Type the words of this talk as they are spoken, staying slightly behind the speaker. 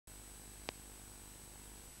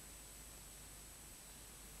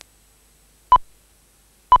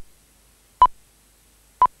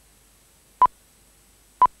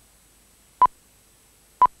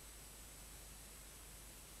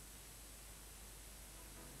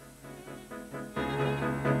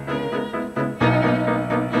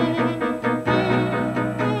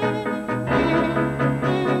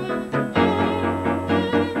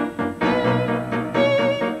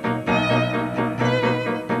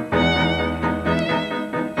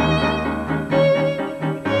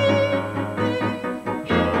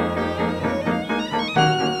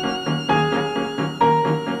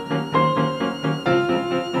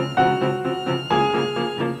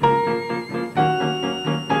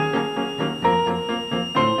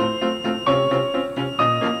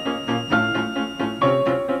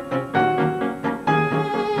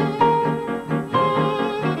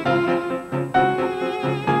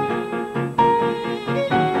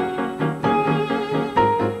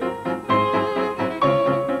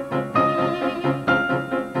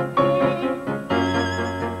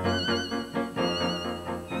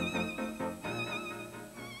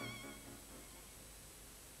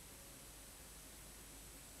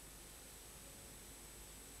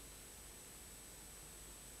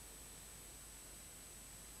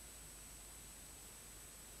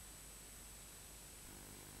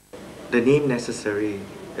The name Necessary,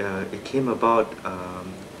 it came about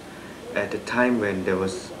at a time when there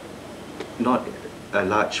was not a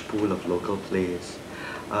large pool of local plays,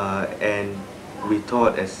 and we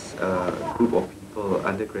thought as a group of people,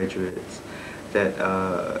 undergraduates,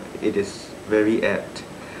 that it is very apt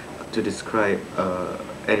to describe,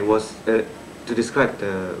 and it was to describe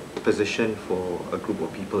the position for a group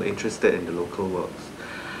of people interested in the local works.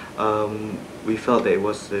 We felt that it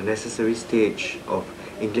was the necessary stage of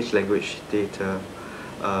English language theatre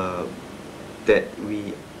that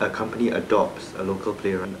a company adopts a local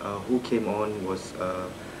playwright. Who came on was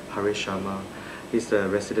Harish Sharma. He's a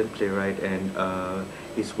resident playwright, and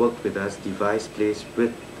he's worked with us, devised plays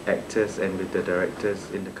with actors and with the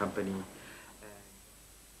directors in the company.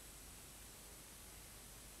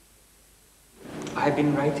 I've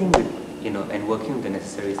been writing with, and working with the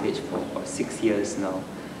necessary stage for about 6 years now.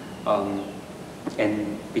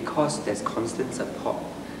 And because there's constant support,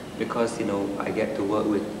 because, I get to work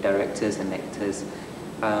with directors and actors,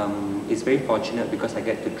 it's very fortunate because I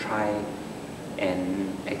get to try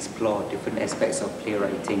and explore different aspects of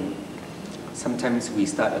playwriting. Sometimes we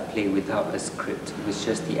start a play without a script, with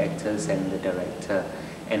just the actors and the director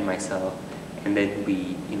and myself, and then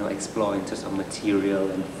we, explore into some material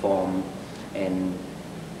and form and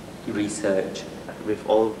research. We've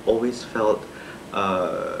always felt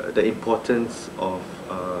the importance of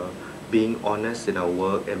being honest in our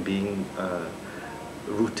work and being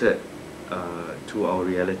rooted to our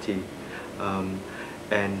reality,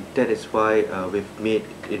 and that is why we've made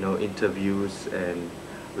interviews and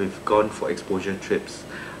we've gone for exposure trips.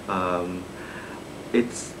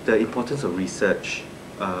 It's the importance of research,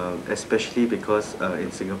 especially because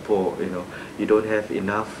in Singapore, you don't have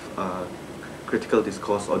enough critical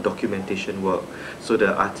discourse or documentation work. So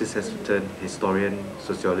the artist has to turn historian,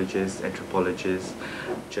 sociologist, anthropologist,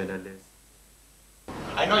 journalist.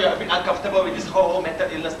 I know you're a bit uncomfortable with this whole mental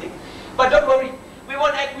illness thing, but don't worry, we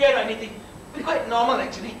won't act weird or anything. We're quite normal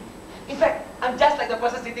actually. In fact, I'm just like the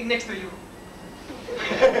person sitting next to you.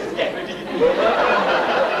 Scared already.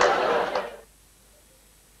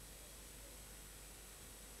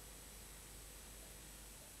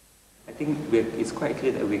 I think it's quite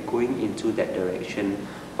clear that we're going into that direction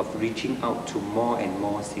of reaching out to more and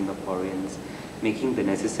more Singaporeans, making the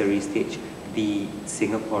necessary stage the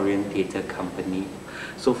Singaporean theatre company.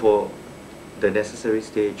 So for the necessary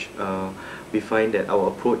stage, we find that our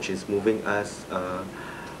approach is moving us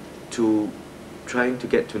to trying to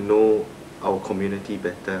get to know our community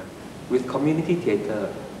better. With community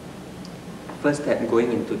theatre, first step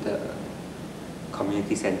going into the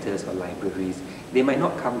community centres or libraries, they might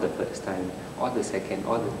not come the first time, or the second,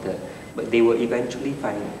 or the third, but they will eventually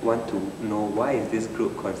want to know why is this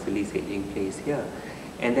group constantly taking place here,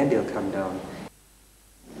 and then they'll come down.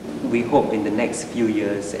 We hope in the next few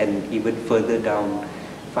years, and even further down,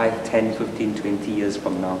 5, 10, 15, 20 years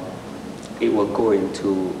from now, it will go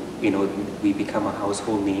into, we become a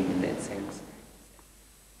household name in that sense.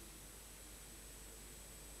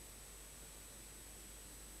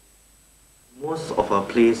 Most of our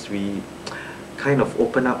plays, we kind of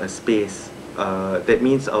open up a space. That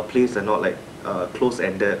means our plays are not like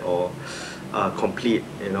close-ended or complete.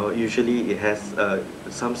 Usually it has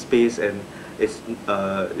some space and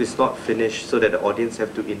it's not finished, so that the audience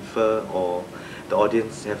have to infer, or the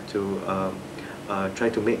audience have to try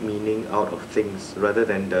to make meaning out of things rather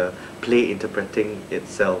than the play interpreting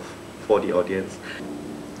itself for the audience.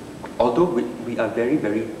 Although we are very,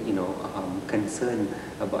 very, concerned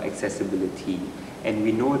about accessibility, and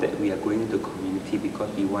we know that we are going to the community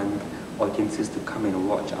because we want audiences to come and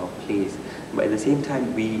watch our plays, but at the same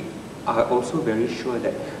time we are also very sure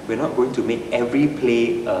that we're not going to make every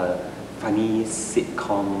play a funny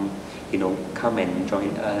sitcom, come and join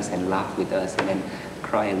us and laugh with us and then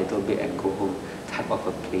cry a little bit and go home type of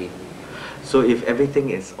a play. So if everything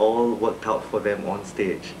is all worked out for them on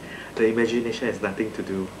stage, the imagination has nothing to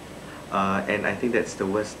do, and I think that's the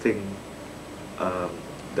worst thing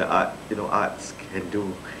the arts can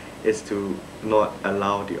do, is to not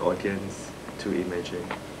allow the audience to imagine.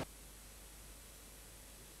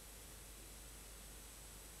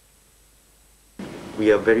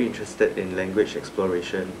 We are very interested in language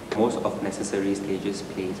exploration. Most of necessary stages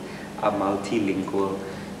plays are multilingual.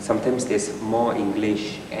 Sometimes there's more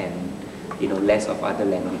English and less of other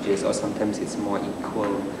languages, or sometimes it's more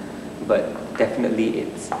equal. But definitely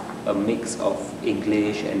it's a mix of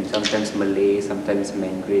English and sometimes Malay, sometimes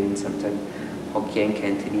Mandarin, sometimes Hokkien,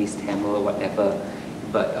 Cantonese, Tamil, whatever.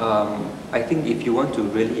 But I think if you want to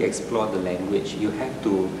really explore the language, you have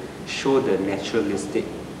to show the naturalistic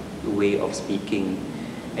way of speaking.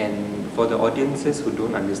 And for the audiences who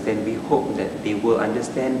don't understand, we hope that they will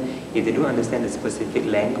understand. If they don't understand the specific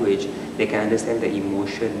language, they can understand the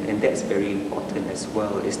emotion, and that's very important as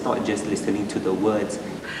well. It's not just listening to the words.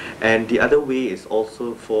 And the other way is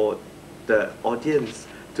also for the audience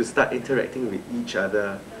to start interacting with each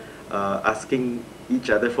other, asking each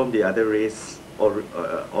other from the other race or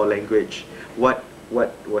language what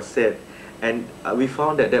was said. And we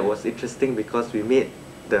found that that was interesting because we're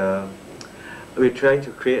trying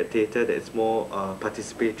to create a theatre that's more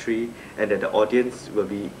participatory, and that the audience will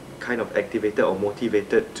be kind of activated or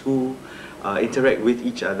motivated to interact with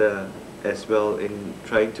each other as well in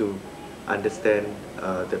trying to understand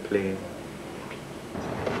the play.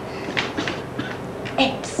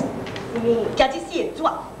今日戏会做。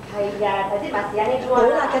係啊，頭先嘛是安尼做好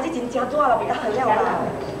啦，今日真正做啦，比較好啦。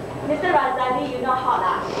Mr. Razali, you not hot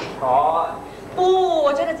啊？好。不，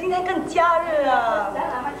我觉得今天更加热啊。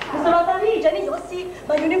Mr. Razali, jadi your see,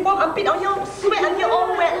 my uniform armpit on your sweat until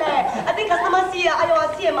all wet 咧。I think customer see 啊，哎呦啊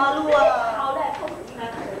，see malu 啊。好咧，痛死啦！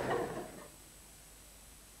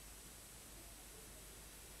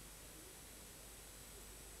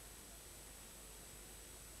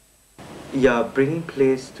 Yeah, bringing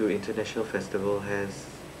plays to international festival has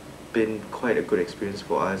been quite a good experience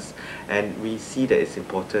for us, and we see that it's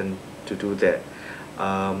important to do that.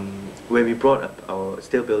 When we brought up our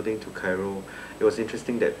still building to Cairo, it was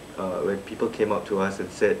interesting that when people came up to us and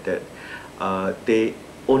said that they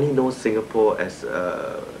only know Singapore as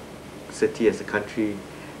a city, as a country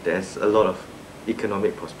that has a lot of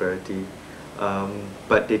economic prosperity,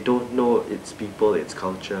 but they don't know its people, its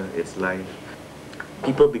culture, its life.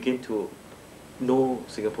 People begin to know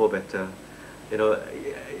Singapore better. You know,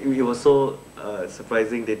 it was so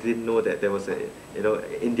surprising they didn't know that there was a, you know,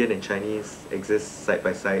 Indian and Chinese exist side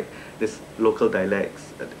by side, this local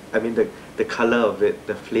dialects. I mean, the color of it,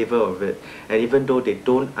 the flavor of it, and even though they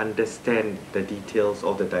don't understand the details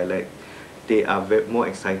of the dialect, they are more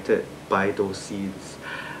excited by those scenes.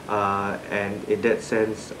 And in that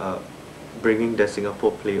sense, bringing the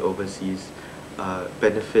Singapore play overseas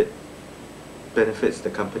benefits the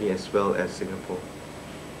company as well as Singapore.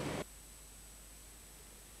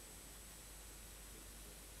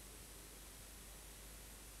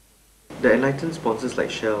 The enlightened sponsors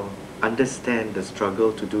like Shell understand the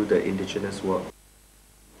struggle to do the indigenous work.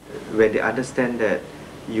 When they understand that,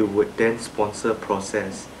 you would then sponsor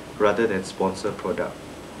process rather than sponsor product.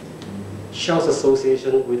 Shell's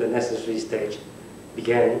association with the necessary stage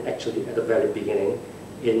began actually at the very beginning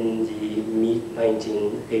in the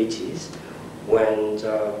mid-1980s when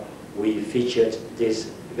we featured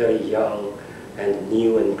this very young and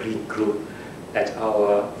new and green group at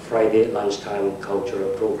our Friday lunchtime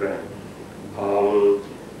cultural program.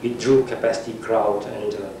 It drew capacity crowd,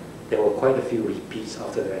 and there were quite a few repeats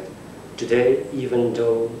after that. Today, even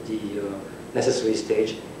though the necessary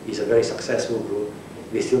stage is a very successful group,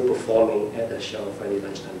 we're still performing at the Shell Friday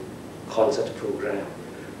lunchtime concert program,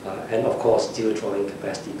 and of course still drawing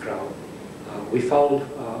capacity crowd. We found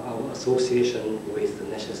our association with the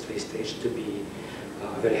necessary stage to be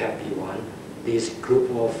a very happy one. This group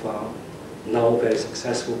of now very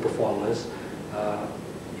successful performers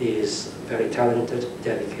is very talented,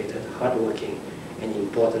 dedicated, hardworking, and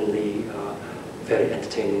importantly, very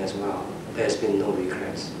entertaining as well. There's been no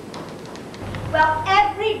regrets. Well,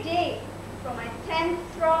 every day, from my 10th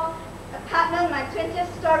floor apartment, my 20th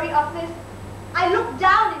story office, I look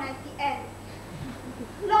down and I see ants.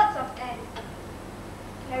 Lots of ants.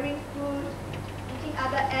 Carrying food, eating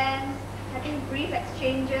other ants, having brief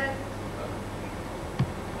exchanges,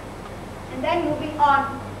 and then moving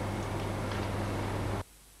on.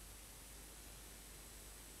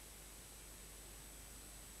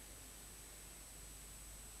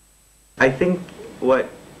 I think what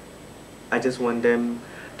I just want them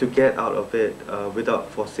to get out of it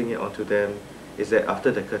without forcing it onto them is that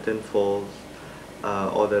after the curtain falls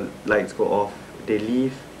or the lights go off, they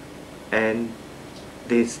leave and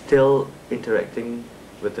they're still interacting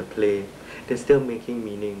with the play. They're still making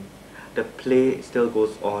meaning. The play still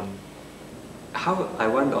goes on. How I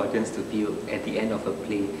want the audience to feel at the end of a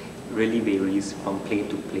play really varies from play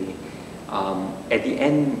to play. At the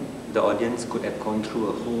end, the audience could have gone through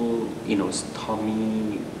a whole,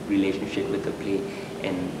 stormy relationship with the play,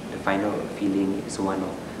 and the final feeling is one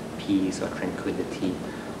of peace or tranquility.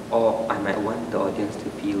 Or I might want the audience to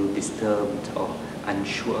feel disturbed or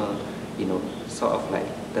unsure, sort of like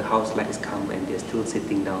the house lights come and they're still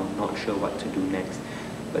sitting down, not sure what to do next.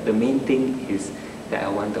 But the main thing is that I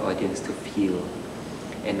want the audience to feel.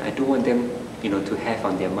 And I don't want them, to have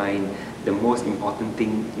on their mind, the most important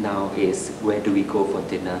thing now is where do we go for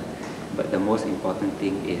dinner? But the most important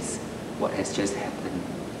thing is what has just happened.